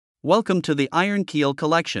Welcome to the Iron Keel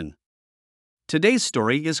Collection. Today's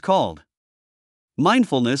story is called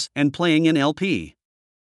Mindfulness and Playing in LP.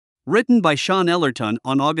 Written by Sean Ellerton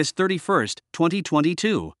on August 31,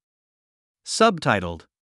 2022. Subtitled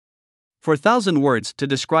 4,000 Words to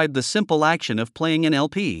Describe the Simple Action of Playing in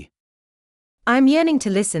LP. I'm yearning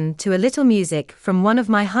to listen to a little music from one of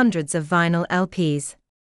my hundreds of vinyl LPs.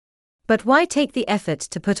 But why take the effort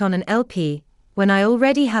to put on an LP when I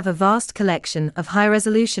already have a vast collection of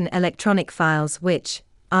high-resolution electronic files which,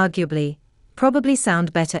 arguably, probably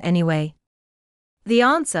sound better anyway? The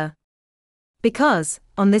answer? Because,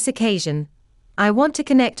 on this occasion, I want to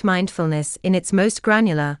connect mindfulness in its most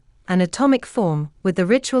granular and atomic form with the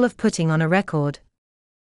ritual of putting on a record.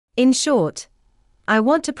 In short, I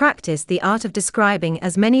want to practice the art of describing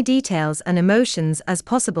as many details and emotions as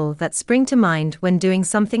possible that spring to mind when doing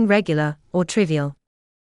something regular or trivial.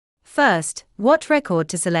 First, what record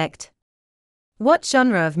to select? What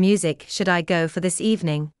genre of music should I go for this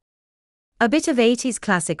evening? A bit of 80s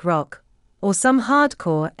classic rock, or some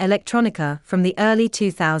hardcore electronica from the early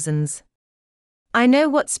 2000s? I know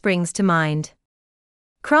what springs to mind.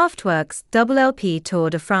 Kraftwerk's double LP Tour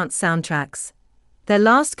de France soundtracks, their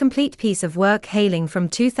last complete piece of work hailing from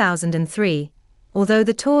 2003, although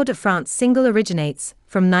the Tour de France single originates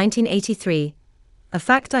from 1983, a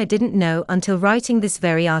fact I didn't know until writing this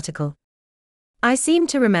very article. I seem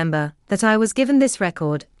to remember that I was given this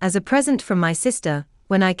record as a present from my sister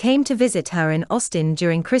when I came to visit her in Austin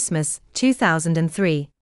during Christmas 2003.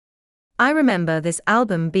 I remember this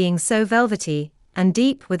album being so velvety and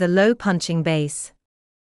deep with a low punching bass.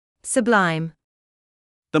 Sublime.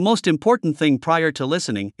 The most important thing prior to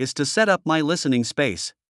listening is to set up my listening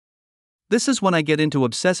space. This is when I get into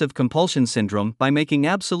obsessive compulsion syndrome by making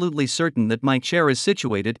absolutely certain that my chair is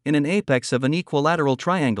situated in an apex of an equilateral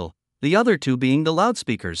triangle, the other two being the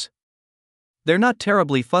loudspeakers. They're not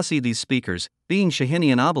terribly fussy, these speakers, being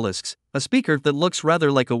Shahinian obelisks, a speaker that looks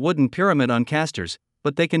rather like a wooden pyramid on casters,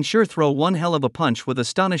 but they can sure throw one hell of a punch with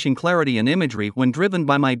astonishing clarity and imagery when driven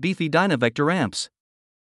by my beefy Dynavector amps.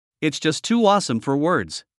 It's just too awesome for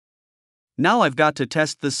words. Now I've got to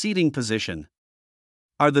test the seating position.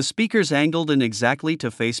 Are the speakers angled in exactly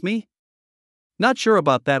to face me? Not sure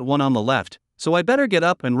about that one on the left, so I better get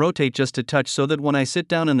up and rotate just a touch so that when I sit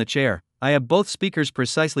down in the chair, I have both speakers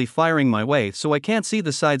precisely firing my way so I can't see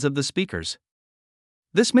the sides of the speakers.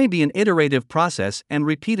 This may be an iterative process and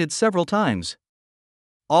repeated several times.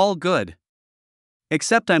 All good.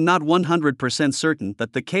 Except I'm not 100% certain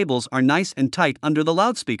that the cables are nice and tight under the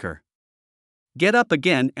loudspeaker. Get up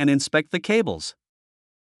again and inspect the cables.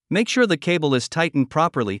 Make sure the cable is tightened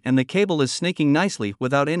properly and the cable is snaking nicely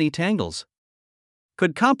without any tangles.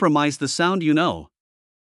 Could compromise the sound, you know.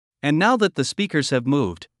 And now that the speakers have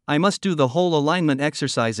moved, I must do the whole alignment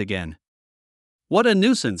exercise again. What a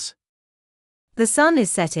nuisance. The sun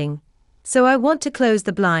is setting, so I want to close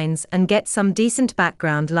the blinds and get some decent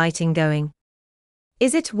background lighting going.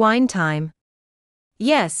 Is it wine time?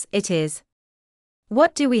 Yes, it is.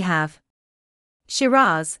 What do we have?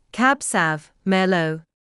 Shiraz, Cab Sav, Merlot.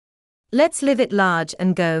 Let's live it large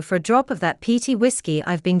and go for a drop of that peaty whiskey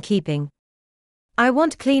I've been keeping. I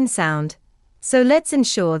want clean sound, so let's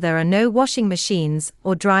ensure there are no washing machines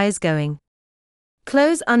or dryers going.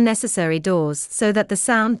 Close unnecessary doors so that the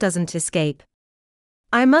sound doesn't escape.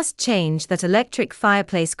 I must change that electric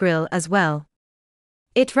fireplace grill as well.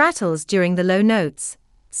 It rattles during the low notes,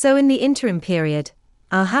 so in the interim period,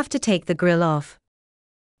 I'll have to take the grill off.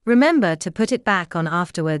 Remember to put it back on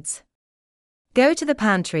afterwards. Go to the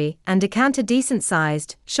pantry and decant a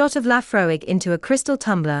decent-sized shot of Lafroig into a crystal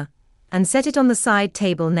tumbler, and set it on the side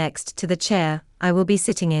table next to the chair I will be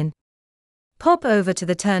sitting in. Pop over to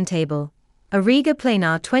the turntable, a Riga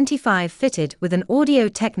Planar 25 fitted with an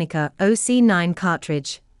Audio-Technica OC9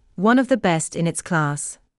 cartridge, one of the best in its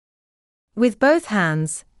class. With both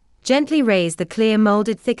hands, gently raise the clear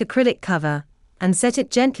molded thick acrylic cover, and set it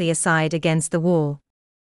gently aside against the wall.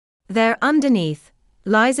 There underneath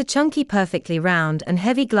lies a chunky, perfectly round and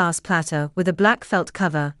heavy glass platter with a black felt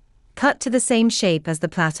cover, cut to the same shape as the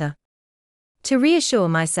platter. To reassure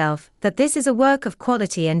myself that this is a work of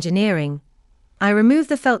quality engineering, I remove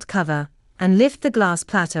the felt cover and lift the glass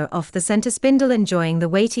platter off the center spindle, enjoying the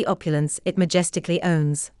weighty opulence it majestically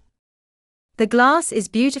owns. The glass is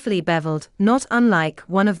beautifully beveled, not unlike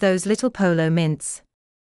one of those little polo mints.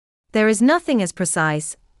 There is nothing as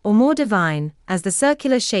precise or more divine as the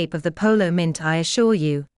circular shape of the polo mint, I assure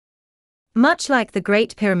you. Much like the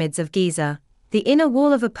Great Pyramids of Giza, the inner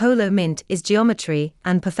wall of a polo mint is geometry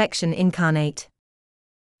and perfection incarnate.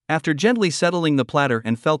 After gently settling the platter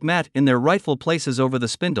and felt mat in their rightful places over the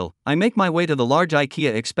spindle, I make my way to the large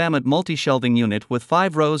IKEA Expamit multi-shelving unit with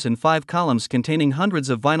 5 rows and 5 columns containing hundreds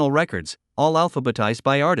of vinyl records, all alphabetized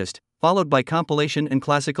by artist, followed by compilation and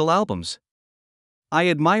classical albums. I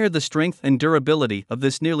admire the strength and durability of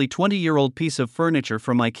this nearly 20-year-old piece of furniture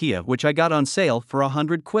from IKEA, which I got on sale for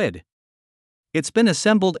 £100. It's been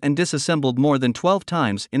assembled and disassembled more than 12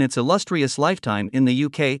 times in its illustrious lifetime in the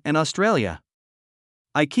UK and Australia.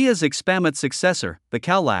 IKEA's Expamit successor, the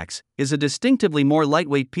Kallax, is a distinctively more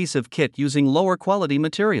lightweight piece of kit using lower quality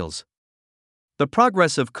materials. The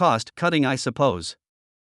progress of cost cutting, I suppose.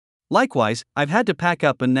 Likewise, I've had to pack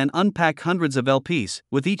up and then unpack hundreds of LPs,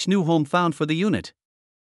 with each new home found for the unit.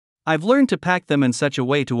 I've learned to pack them in such a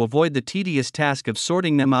way to avoid the tedious task of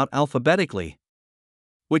sorting them out alphabetically.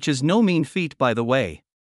 Which is no mean feat, by the way.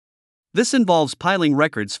 This involves piling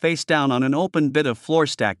records face down on an open bit of floor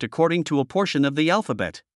stacked according to a portion of the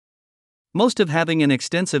alphabet. Most of having an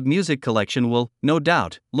extensive music collection will, no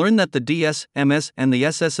doubt, learn that the DS, MS, and the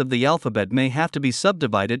SS of the alphabet may have to be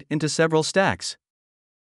subdivided into several stacks.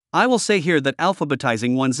 I will say here that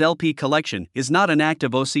alphabetizing one's LP collection is not an act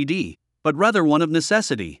of OCD, but rather one of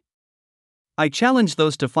necessity. I challenge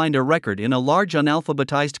those to find a record in a large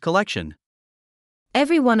unalphabetized collection.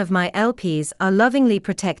 Every one of my LPs are lovingly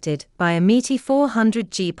protected by a meaty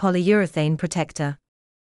 400G polyurethane protector.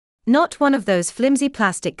 Not one of those flimsy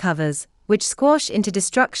plastic covers, which squash into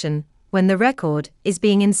destruction when the record is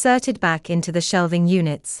being inserted back into the shelving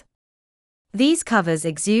units. These covers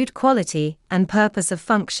exude quality and purpose of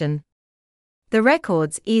function. The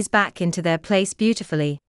records ease back into their place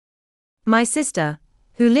beautifully. My sister,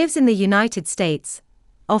 who lives in the United States,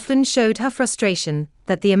 often showed her frustration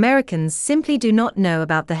that the Americans simply do not know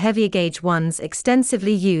about the heavier gauge ones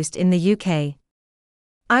extensively used in the UK.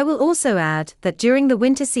 I will also add that during the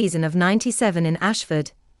winter season of '97 in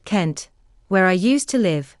Ashford, Kent, where I used to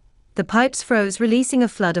live, the pipes froze, releasing a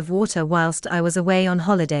flood of water whilst I was away on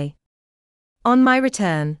holiday. On my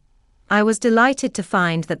return, I was delighted to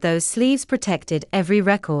find that those sleeves protected every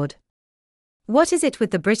record. What is it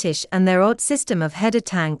with the British and their odd system of header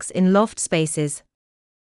tanks in loft spaces?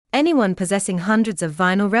 Anyone possessing hundreds of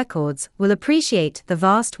vinyl records will appreciate the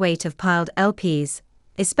vast weight of piled LPs,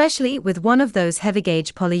 especially with one of those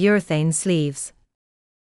heavy-gauge polyurethane sleeves.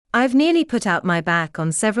 I've nearly put out my back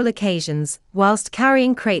on several occasions whilst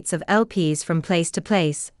carrying crates of LPs from place to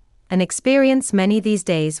place, an experience many these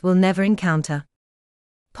days will never encounter.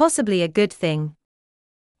 Possibly a good thing.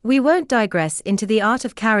 We won't digress into the art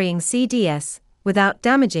of carrying CDs without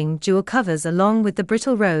damaging jewel covers along with the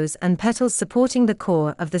brittle rows and petals supporting the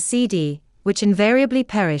core of the CD, which invariably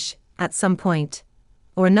perish at some point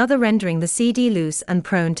or another, rendering the CD loose and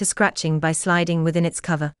prone to scratching by sliding within its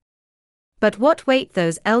cover. But what weight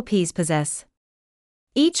those LPs possess!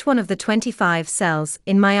 Each one of the 25 cells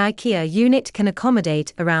in my IKEA unit can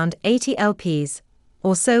accommodate around 80 LPs,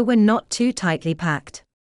 or so when not too tightly packed.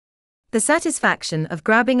 The satisfaction of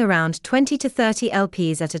grabbing around 20 to 30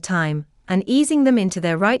 LPs at a time, and easing them into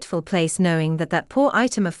their rightful place, knowing that that poor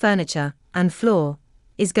item of furniture and floor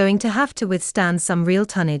is going to have to withstand some real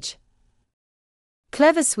tonnage.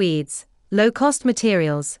 Clever Swedes, low-cost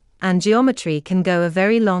materials, and geometry can go a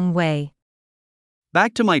very long way.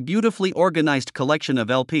 Back to my beautifully organized collection of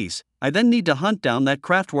LPs, I then need to hunt down that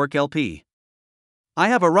Kraftwerk LP. I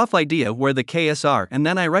have a rough idea where the KS are, and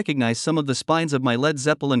then I recognize some of the spines of my Led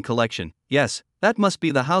Zeppelin collection. Yes, that must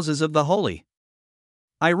be the Houses of the Holy.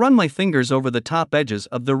 I run my fingers over the top edges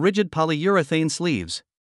of the rigid polyurethane sleeves.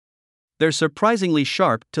 They're surprisingly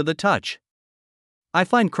sharp to the touch. I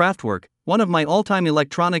find Kraftwerk, one of my all-time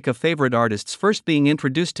electronica favorite artists, first being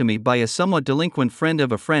introduced to me by a somewhat delinquent friend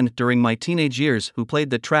of a friend during my teenage years, who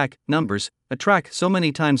played the track Numbers, a track so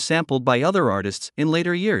many times sampled by other artists in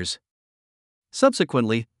later years.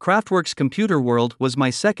 Subsequently, Kraftwerk's Computer World was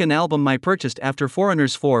my second album I purchased after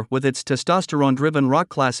Foreigners 4, with its testosterone-driven rock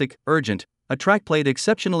classic, Urgent, a track played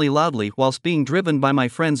exceptionally loudly whilst being driven by my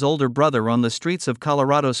friend's older brother on the streets of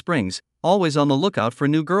Colorado Springs, always on the lookout for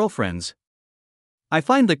new girlfriends. I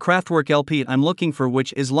find the Kraftwerk LP I'm looking for,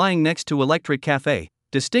 which is lying next to Electric Cafe,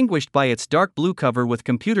 distinguished by its dark blue cover with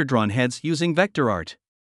computer-drawn heads using vector art.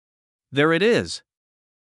 There it is.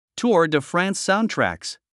 Tour de France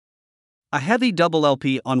soundtracks. A heavy double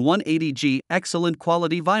LP on 180G, excellent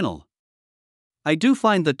quality vinyl. I do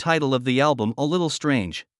find the title of the album a little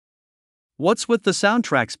strange. What's with the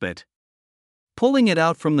soundtracks bit? Pulling it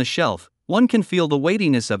out from the shelf, one can feel the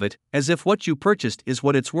weightiness of it, as if what you purchased is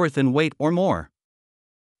what it's worth in weight or more.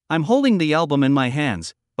 I'm holding the album in my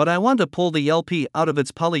hands, but I want to pull the LP out of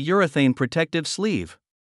its polyurethane protective sleeve.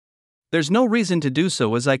 There's no reason to do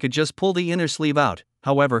so, as I could just pull the inner sleeve out,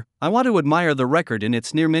 However, I want to admire the record in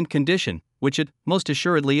its near mint condition, which it most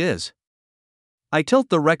assuredly is. I tilt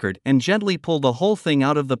the record and gently pull the whole thing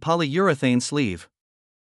out of the polyurethane sleeve.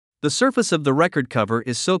 The surface of the record cover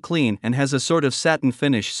is so clean and has a sort of satin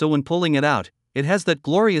finish, so when pulling it out, it has that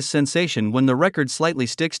glorious sensation when the record slightly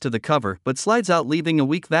sticks to the cover but slides out, leaving a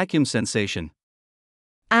weak vacuum sensation.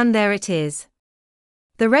 And there it is.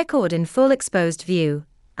 The record in full exposed view,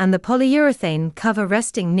 and the polyurethane cover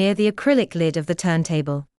resting near the acrylic lid of the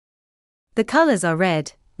turntable. The colors are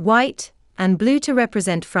red, white, and blue to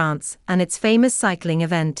represent France and its famous cycling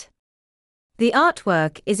event. The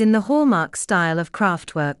artwork is in the hallmark style of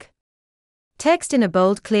craftwork. Text in a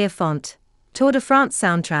bold clear font, Tour de France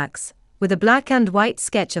soundtracks, with a black and white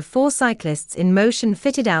sketch of 4 cyclists in motion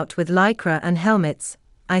fitted out with lycra and helmets,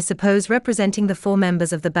 I suppose representing the 4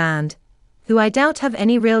 members of the band, who I doubt have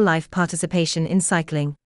any real-life participation in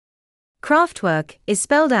cycling. Craftwork is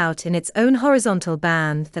spelled out in its own horizontal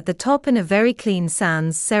band at the top in a very clean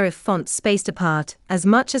sans serif font spaced apart as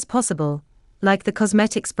much as possible, like the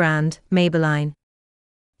cosmetics brand, Maybelline.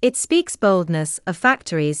 It speaks boldness of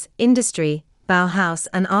factories, industry, Bauhaus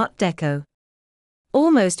and Art Deco.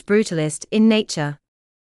 Almost brutalist in nature.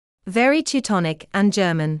 Very Teutonic and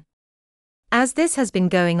German. As this has been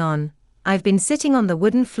going on, I've been sitting on the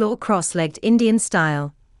wooden floor cross-legged Indian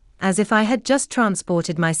style, as if I had just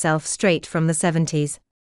transported myself straight from the 70s.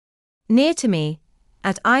 Near to me,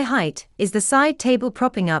 at eye height, is the side table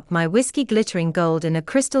propping up my whiskey glittering gold in a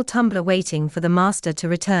crystal tumbler waiting for the master to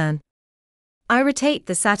return. I rotate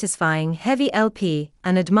the satisfying heavy LP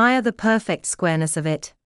and admire the perfect squareness of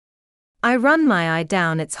it. I run my eye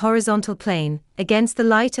down its horizontal plane, against the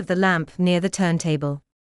light of the lamp near the turntable.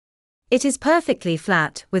 It is perfectly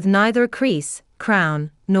flat, with neither a crease,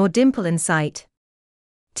 crown, nor dimple in sight.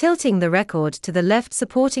 Tilting the record to the left,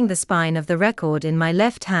 supporting the spine of the record in my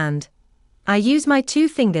left hand, I use my 2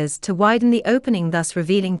 fingers to widen the opening, thus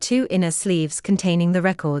revealing 2 inner sleeves containing the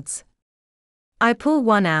records. I pull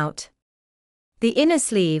one out. The inner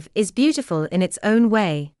sleeve is beautiful in its own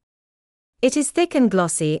way. It is thick and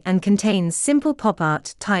glossy and contains simple pop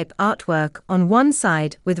art type artwork on one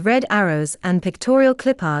side with red arrows and pictorial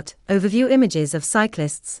clip art, overview images of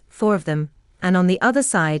cyclists, 4 of them, and on the other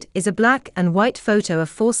side is a black and white photo of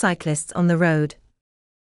 4 cyclists on the road.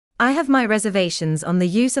 I have my reservations on the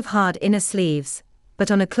use of hard inner sleeves, but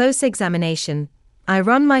on a close examination, I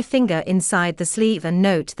run my finger inside the sleeve and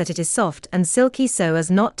note that it is soft and silky so as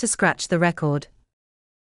not to scratch the record.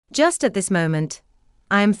 Just at this moment,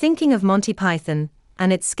 I am thinking of Monty Python,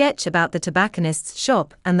 and its sketch about the tobacconist's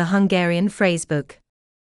shop and the Hungarian phrasebook.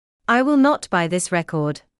 I will not buy this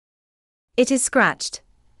record. It is scratched,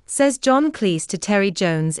 says John Cleese to Terry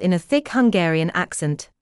Jones in a thick Hungarian accent.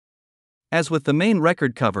 As with the main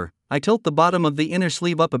record cover, I tilt the bottom of the inner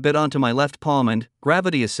sleeve up a bit onto my left palm and,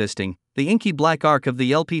 gravity assisting, the inky black arc of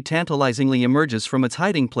the LP tantalizingly emerges from its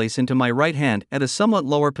hiding place into my right hand at a somewhat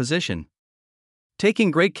lower position.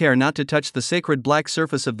 Taking great care not to touch the sacred black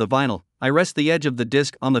surface of the vinyl, I rest the edge of the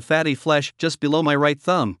disc on the fatty flesh just below my right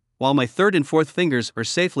thumb, while my 3rd and 4th fingers are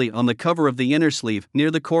safely on the cover of the inner sleeve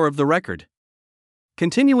near the core of the record.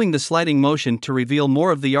 Continuing the sliding motion to reveal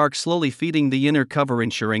more of the arc, slowly feeding the inner cover,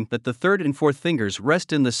 ensuring that the 3rd and 4th fingers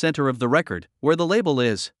rest in the center of the record, where the label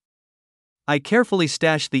is. I carefully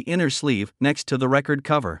stash the inner sleeve next to the record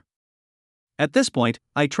cover. At this point,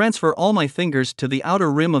 I transfer all my fingers to the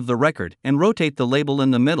outer rim of the record and rotate the label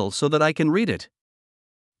in the middle so that I can read it.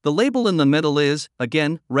 The label in the middle is,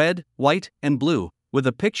 again, red, white, and blue, with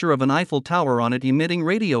a picture of an Eiffel Tower on it emitting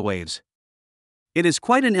radio waves. It is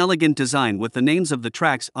quite an elegant design with the names of the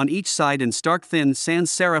tracks on each side in stark thin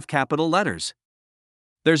sans serif capital letters.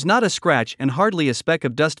 There's not a scratch and hardly a speck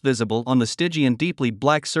of dust visible on the Stygian deeply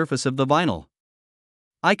black surface of the vinyl.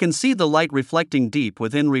 I can see the light reflecting deep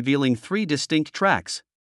within, revealing 3 distinct tracks.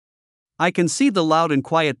 I can see the loud and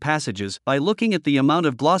quiet passages by looking at the amount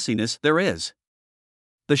of glossiness there is.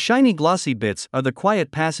 The shiny glossy bits are the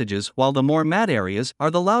quiet passages, while the more matte areas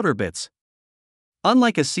are the louder bits.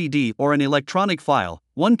 Unlike a CD or an electronic file,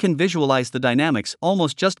 one can visualize the dynamics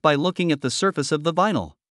almost just by looking at the surface of the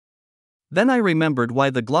vinyl. Then I remembered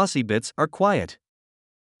why the glossy bits are quiet.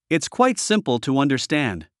 It's quite simple to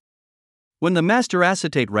understand. When the master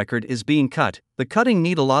acetate record is being cut, the cutting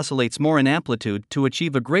needle oscillates more in amplitude to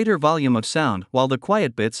achieve a greater volume of sound, while the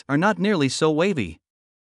quiet bits are not nearly so wavy.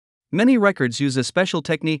 Many records use a special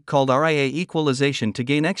technique called RIA equalization to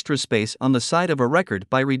gain extra space on the side of a record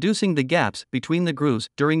by reducing the gaps between the grooves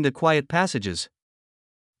during the quiet passages.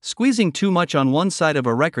 Squeezing too much on one side of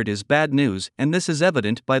a record is bad news, and this is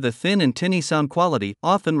evident by the thin and tinny sound quality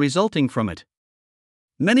often resulting from it.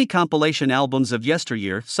 Many compilation albums of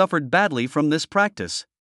yesteryear suffered badly from this practice.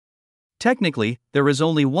 Technically, there is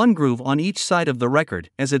only one groove on each side of the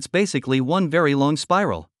record, as it's basically one very long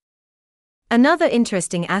spiral. Another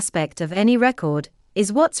interesting aspect of any record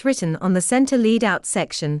is what's written on the center lead-out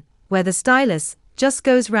section, where the stylus just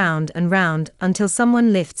goes round and round until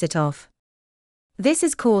someone lifts it off. This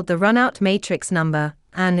is called the run-out matrix number,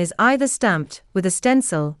 and is either stamped with a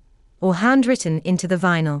stencil or handwritten into the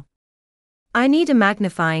vinyl. I need a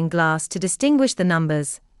magnifying glass to distinguish the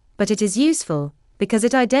numbers, but it is useful because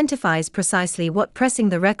it identifies precisely what pressing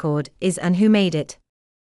the record is and who made it.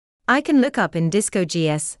 I can look up in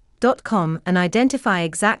discogs.com and identify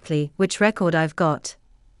exactly which record I've got,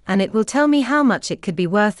 and it will tell me how much it could be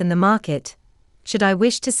worth in the market, should I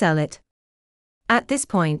wish to sell it. At this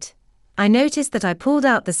point, I noticed that I pulled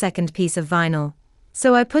out the second piece of vinyl,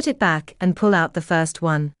 so I put it back and pull out the first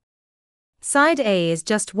one. Side A is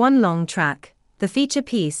just one long track, the feature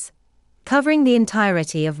piece, covering the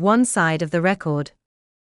entirety of one side of the record.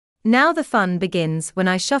 Now the fun begins when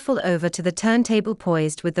I shuffle over to the turntable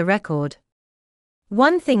poised with the record.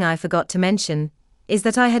 One thing I forgot to mention is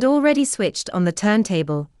that I had already switched on the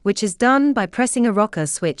turntable, which is done by pressing a rocker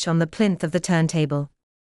switch on the plinth of the turntable.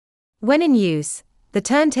 When in use, the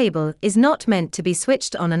turntable is not meant to be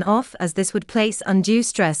switched on and off, as this would place undue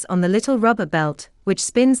stress on the little rubber belt which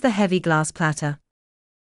spins the heavy glass platter.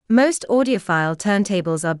 Most audiophile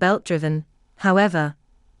turntables are belt-driven, however,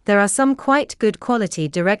 there are some quite good quality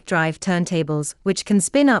direct drive turntables which can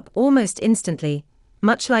spin up almost instantly,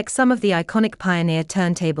 much like some of the iconic Pioneer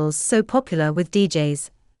turntables so popular with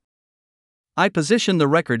DJs. I position the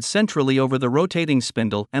record centrally over the rotating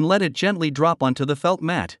spindle and let it gently drop onto the felt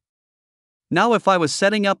mat. Now if I was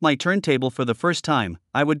setting up my turntable for the first time,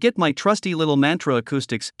 I would get my trusty little Mantra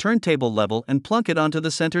Acoustics turntable level and plunk it onto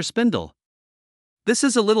the center spindle. This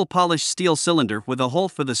is a little polished steel cylinder with a hole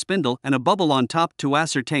for the spindle and a bubble on top to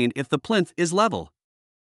ascertain if the plinth is level.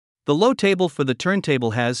 The low table for the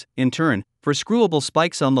turntable has, in turn, four screwable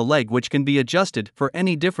spikes on the leg which can be adjusted for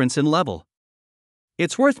any difference in level.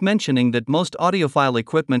 It's worth mentioning that most audiophile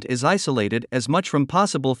equipment is isolated as much from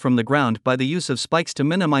possible from the ground by the use of spikes to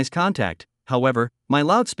minimize contact. However, my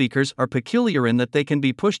loudspeakers are peculiar in that they can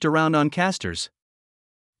be pushed around on casters.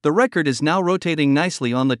 The record is now rotating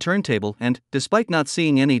nicely on the turntable and, despite not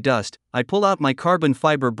seeing any dust, I pull out my carbon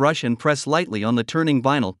fiber brush and press lightly on the turning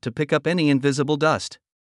vinyl to pick up any invisible dust.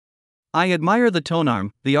 I admire the tone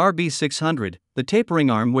arm, the RB600, the tapering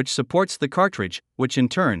arm which supports the cartridge, which in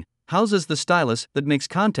turn houses the stylus that makes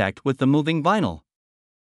contact with the moving vinyl.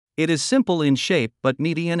 It is simple in shape but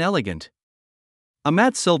meaty and elegant. A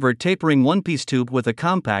matte silver tapering one-piece tube with a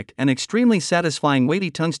compact and extremely satisfying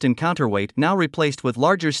weighty tungsten counterweight, now replaced with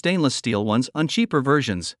larger stainless steel ones on cheaper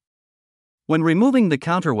versions. When removing the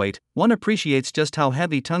counterweight, one appreciates just how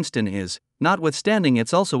heavy tungsten is, notwithstanding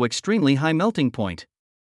its also extremely high melting point.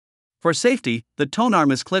 For safety, the tone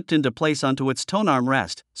arm is clipped into place onto its tone arm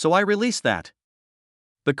rest, so I release that.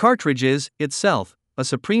 The cartridge is, itself, a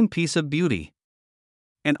supreme piece of beauty.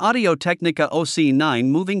 An Audio-Technica OC9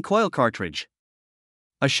 moving coil cartridge.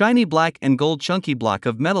 A shiny black and gold chunky block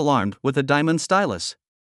of metal armed with a diamond stylus.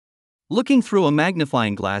 Looking through a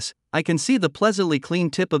magnifying glass, I can see the pleasantly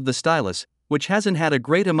clean tip of the stylus, which hasn't had a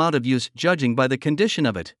great amount of use judging by the condition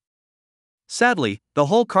of it. Sadly, the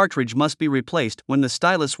whole cartridge must be replaced when the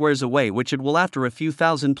stylus wears away, which it will after a few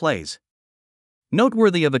thousand plays.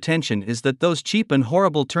 Noteworthy of attention is that those cheap and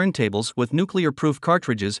horrible turntables with nuclear-proof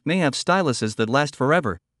cartridges may have styluses that last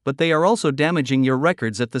forever, but they are also damaging your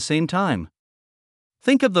records at the same time.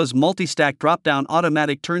 Think of those multi-stack drop-down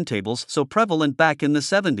automatic turntables so prevalent back in the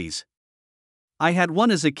 70s. I had one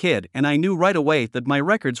as a kid and I knew right away that my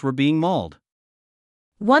records were being mauled.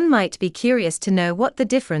 One might be curious to know what the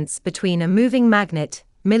difference between a moving magnet,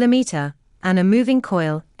 millimeter, and a moving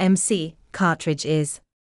coil, MC, cartridge is.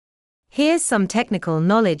 Here's some technical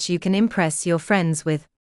knowledge you can impress your friends with.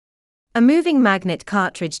 A moving magnet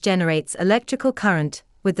cartridge generates electrical current,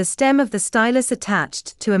 with the stem of the stylus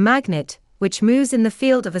attached to a magnet, which moves in the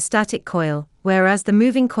field of a static coil, whereas the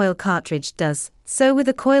moving coil cartridge does so with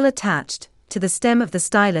a coil attached to the stem of the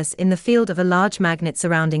stylus in the field of a large magnet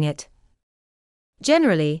surrounding it.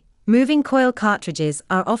 Generally, moving coil cartridges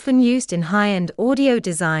are often used in high-end audio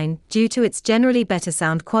design due to its generally better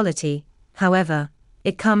sound quality. However,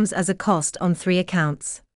 it comes as a cost on 3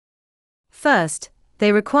 accounts. First,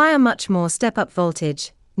 they require much more step-up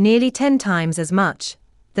voltage, nearly 10 times as much,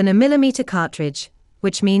 than a millimeter cartridge,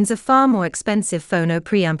 which means a far more expensive phono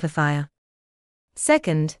preamplifier.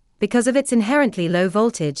 Second, because of its inherently low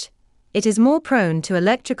voltage, it is more prone to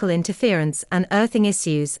electrical interference and earthing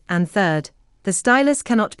issues, and third, the stylus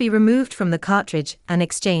cannot be removed from the cartridge and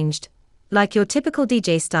exchanged, like your typical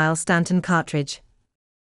DJ-style Stanton cartridge.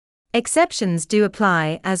 Exceptions do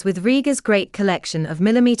apply, as with Riga's great collection of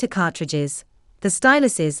millimeter cartridges, the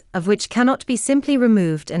styluses of which cannot be simply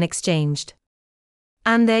removed and exchanged.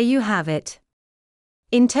 And there you have it.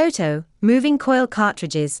 In toto, moving coil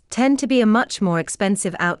cartridges tend to be a much more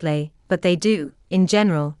expensive outlay, but they do, in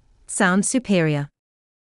general, sound superior.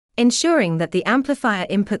 Ensuring that the amplifier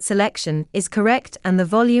input selection is correct and the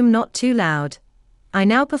volume not too loud, I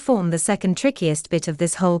now perform the second trickiest bit of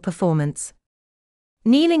this whole performance.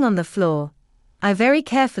 Kneeling on the floor, I very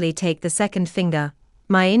carefully take the second finger,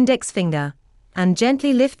 my index finger, and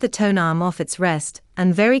gently lift the tone arm off its rest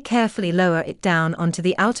and very carefully lower it down onto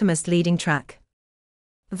the outermost leading track.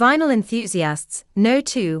 Vinyl enthusiasts know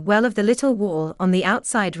too well of the little wall on the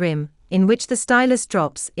outside rim, in which the stylus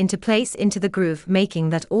drops into place into the groove, making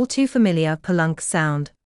that all too familiar pelunk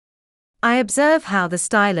sound. I observe how the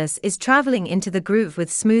stylus is traveling into the groove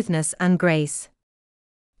with smoothness and grace.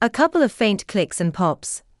 A couple of faint clicks and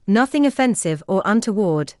pops, nothing offensive or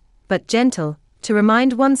untoward, but gentle, to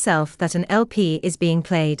remind oneself that an LP is being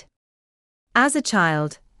played. As a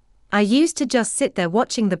child, I used to just sit there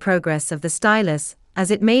watching the progress of the stylus as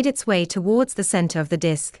it made its way towards the center of the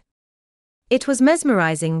disc. It was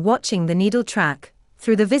mesmerizing watching the needle track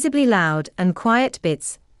through the visibly loud and quiet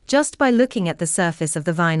bits just by looking at the surface of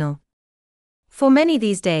the vinyl. For many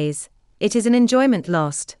these days, it is an enjoyment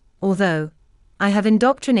lost, although I have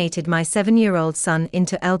indoctrinated my 7-year-old son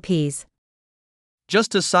into LPs.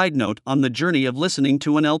 Just a side note on the journey of listening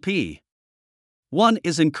to an LP. One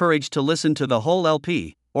is encouraged to listen to the whole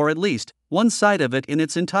LP, or at least one side of it in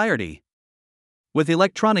its entirety. With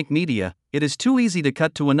electronic media, it is too easy to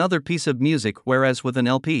cut to another piece of music, whereas with an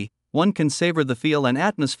LP, one can savor the feel and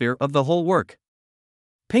atmosphere of the whole work.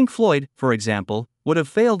 Pink Floyd, for example, would have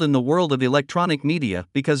failed in the world of electronic media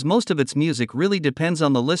because most of its music really depends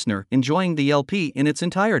on the listener enjoying the LP in its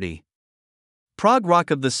entirety. Prog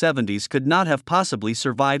rock of the 70s could not have possibly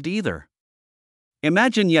survived either.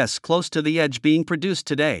 Imagine Yes Close to the Edge being produced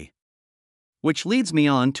today. Which leads me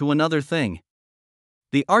on to another thing.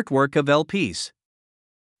 The artwork of LPs.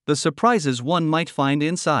 The surprises one might find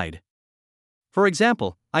inside. For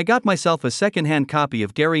example, I got myself a second-hand copy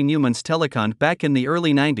of Gary Numan's Telecon back in the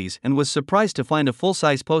early 90s and was surprised to find a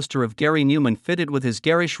full-size poster of Gary Numan fitted with his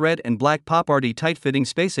garish red and black pop-arty tight-fitting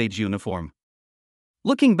space-age uniform.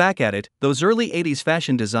 Looking back at it, those early 80s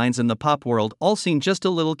fashion designs in the pop world all seem just a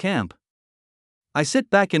little camp. I sit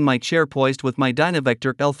back in my chair poised with my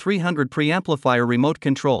Dynavector L300 preamplifier remote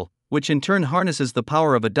control, which in turn harnesses the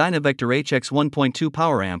power of a Dynavector HX 1.2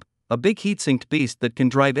 power amp, a big heat-sinked beast that can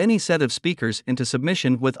drive any set of speakers into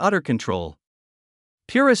submission with utter control.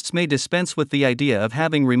 Purists may dispense with the idea of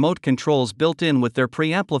having remote controls built in with their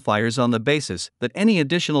preamplifiers on the basis that any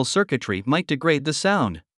additional circuitry might degrade the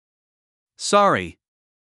sound. Sorry.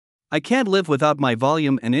 I can't live without my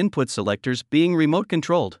volume and input selectors being remote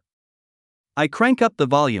controlled. I crank up the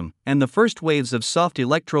volume, and the first waves of soft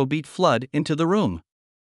electro beat flood into the room.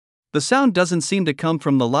 The sound doesn't seem to come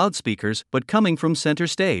from the loudspeakers but coming from center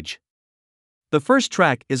stage. The first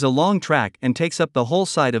track is a long track and takes up the whole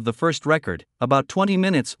side of the first record, about 20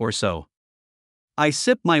 minutes or so. I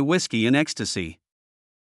sip my whiskey in ecstasy.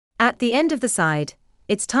 At the end of the side,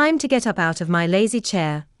 it's time to get up out of my lazy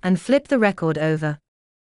chair and flip the record over.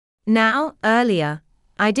 Now, earlier,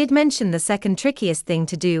 I did mention the second trickiest thing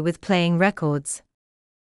to do with playing records.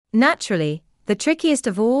 Naturally, the trickiest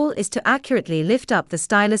of all is to accurately lift up the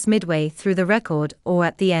stylus midway through the record or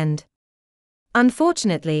at the end.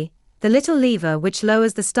 Unfortunately, the little lever which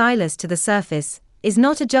lowers the stylus to the surface is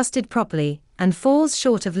not adjusted properly and falls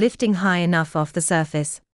short of lifting high enough off the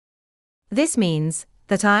surface. This means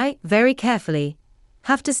that I, very carefully,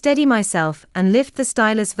 have to steady myself and lift the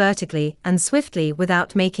stylus vertically and swiftly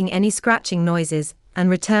without making any scratching noises and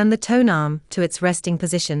return the tone arm to its resting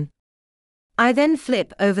position. I then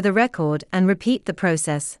flip over the record and repeat the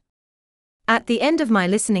process. At the end of my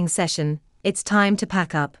listening session, it's time to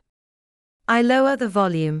pack up. I lower the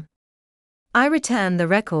volume. I return the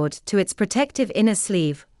record to its protective inner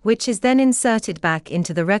sleeve, which is then inserted back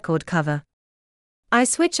into the record cover. I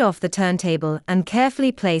switch off the turntable and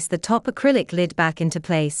carefully place the top acrylic lid back into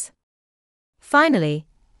place. Finally,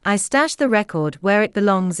 I stash the record where it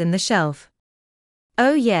belongs in the shelf.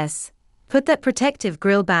 Oh yes, put that protective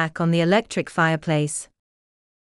grill back on the electric fireplace.